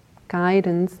outside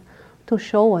guidance to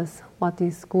show us what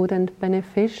is good and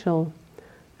beneficial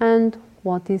and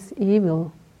what is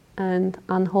evil and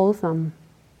unwholesome.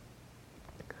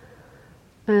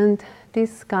 And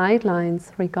these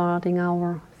guidelines regarding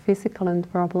our physical and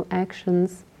verbal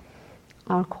actions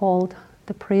are called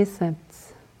the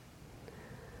precepts.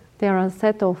 They are a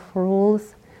set of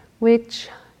rules which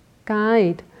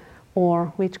guide or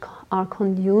which are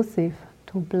conducive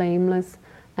to blameless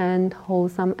and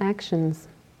wholesome actions.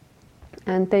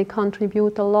 And they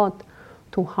contribute a lot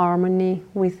to harmony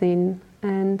within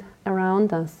and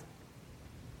around us.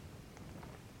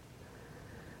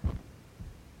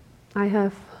 I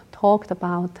have talked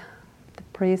about the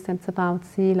precepts about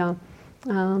Sila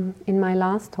in my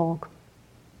last talk.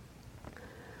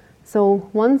 So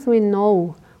once we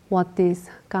know what these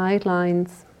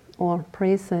guidelines or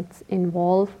precepts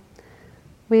involve,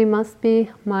 we must be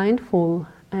mindful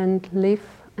and live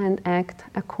and act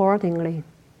accordingly.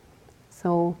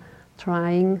 So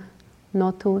trying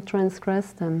not to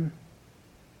transgress them.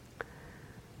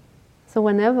 So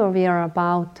whenever we are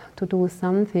about to do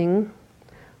something,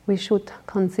 we should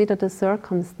consider the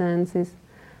circumstances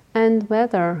and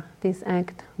whether this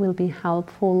act will be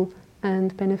helpful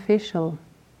and beneficial.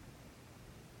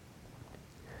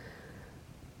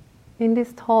 In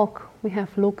this talk, we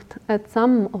have looked at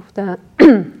some of the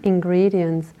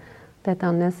ingredients that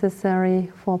are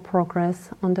necessary for progress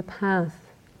on the path.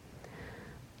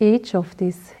 Each of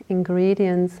these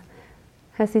ingredients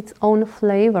has its own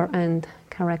flavor and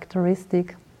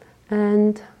characteristic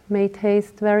and may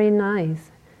taste very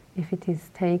nice if it is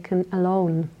taken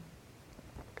alone.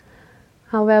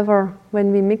 However,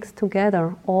 when we mix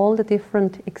together all the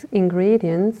different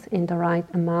ingredients in the right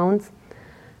amounts,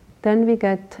 then we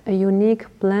get a unique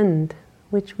blend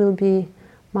which will be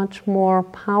much more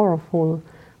powerful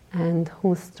and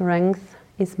whose strength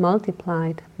is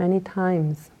multiplied many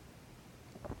times.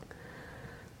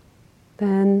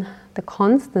 Then the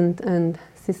constant and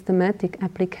systematic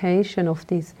application of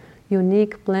this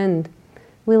unique blend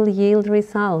will yield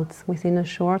results within a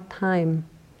short time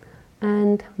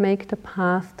and make the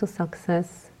path to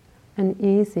success an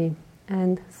easy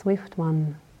and swift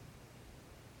one.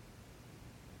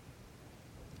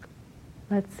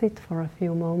 Let's sit for a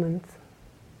few moments.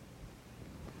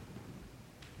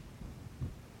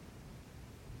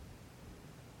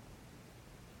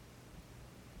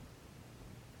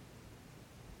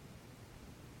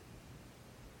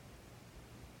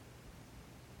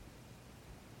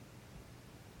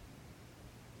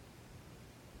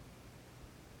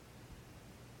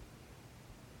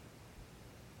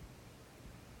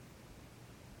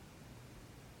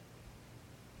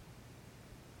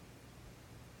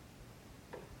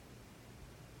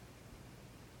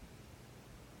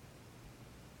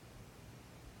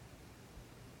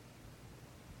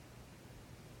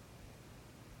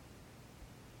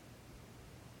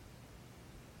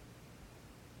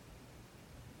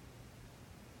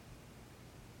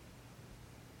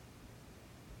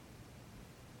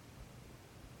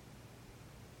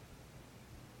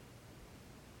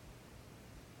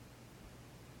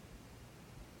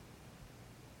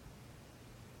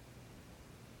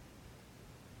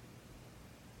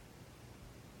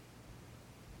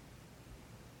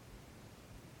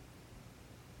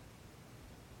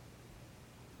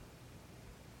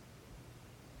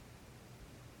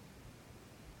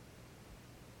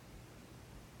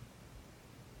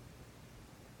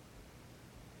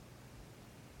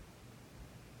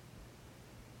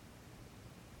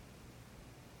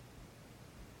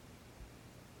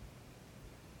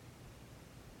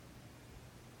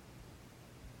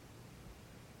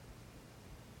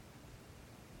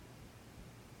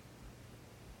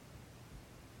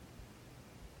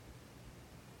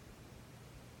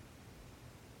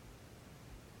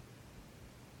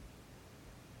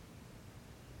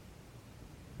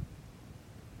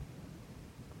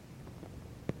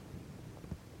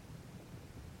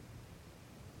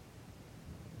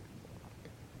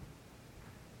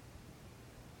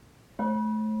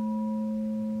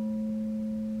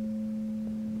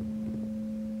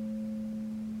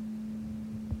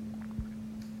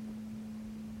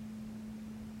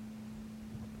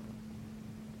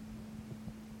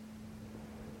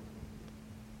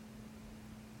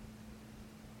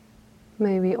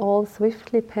 May we all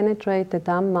swiftly penetrate the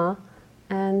Dhamma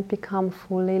and become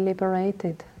fully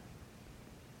liberated.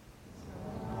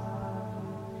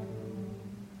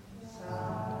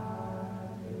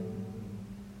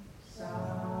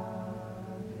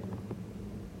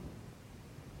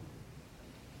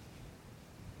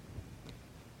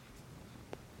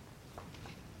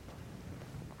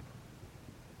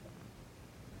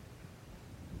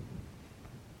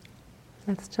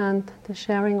 Let's chant the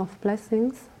sharing of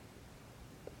blessings.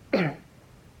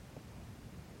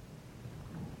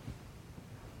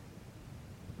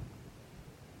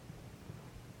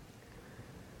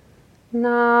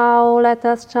 Now let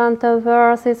us chant the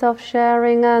verses of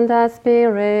sharing and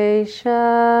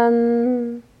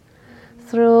aspiration.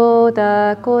 Through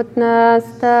the goodness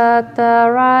that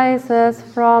arises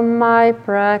from my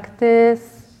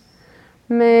practice,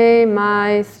 may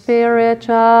my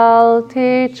spiritual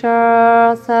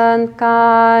teachers and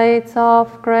guides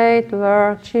of great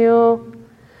virtue,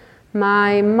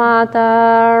 my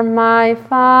mother, my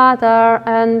father,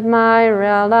 and my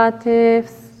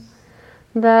relatives,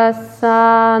 the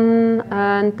sun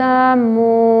and the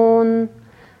moon,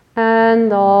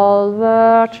 and all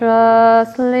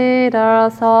virtuous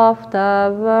leaders of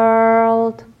the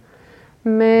world,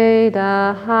 may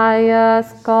the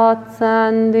highest gods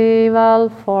and evil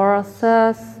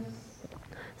forces,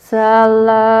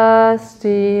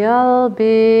 celestial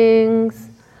beings,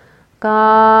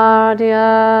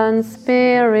 guardian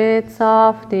spirits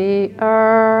of the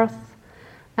earth,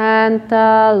 and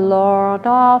the Lord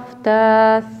of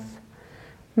death,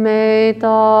 may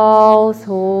those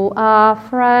who are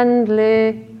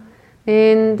friendly,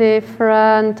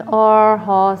 indifferent, or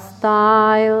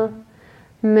hostile,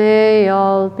 may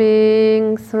all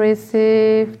beings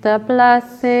receive the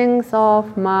blessings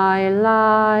of my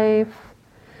life.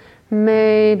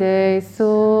 May they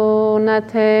soon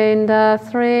attain the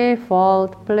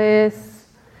threefold bliss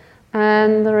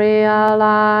and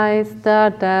realize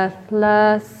the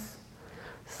deathless.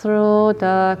 Through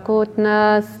the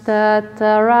goodness that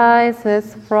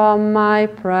arises from my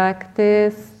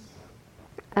practice,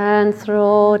 and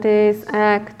through this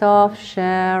act of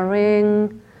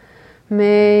sharing,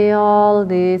 may all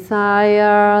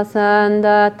desires and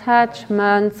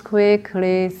attachments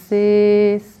quickly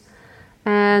cease,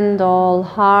 and all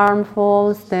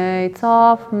harmful states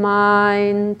of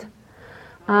mind,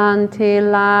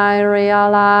 until I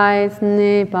realize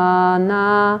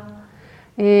Nibbana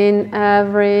in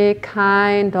every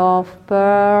kind of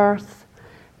birth.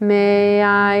 May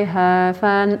I have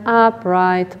an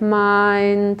upright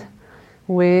mind,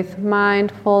 with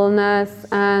mindfulness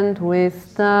and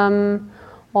wisdom,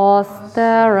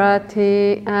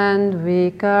 austerity and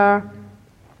vigor.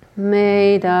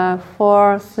 May the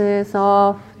forces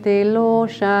of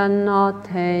delusion not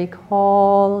take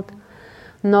hold,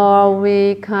 nor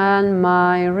weaken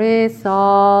my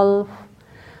resolve.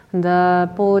 The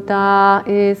Buddha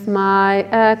is my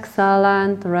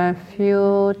excellent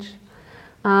refuge.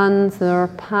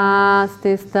 Unsurpassed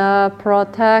is the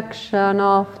protection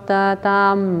of the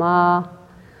Dhamma.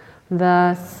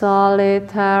 The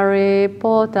solitary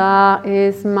Buddha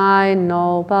is my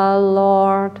noble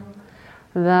Lord.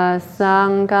 The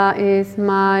Sangha is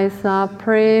my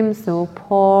supreme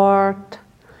support.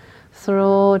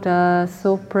 Through the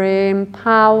supreme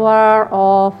power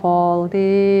of all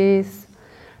these,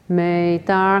 may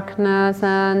darkness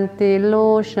and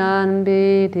delusion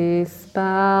be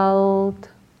dispelled.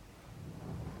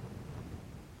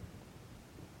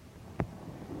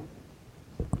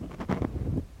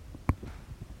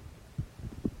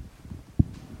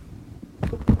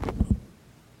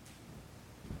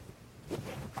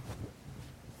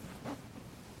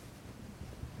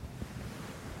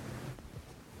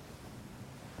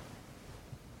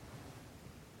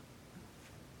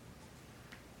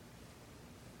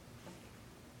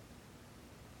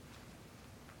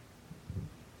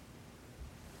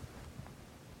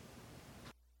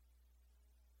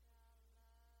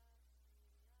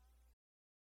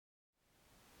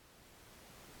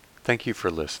 Thank you for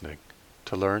listening.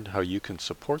 To learn how you can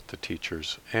support the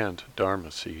teachers and Dharma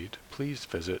Seed, please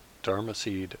visit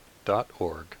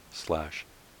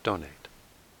dharmaseed.org/donate.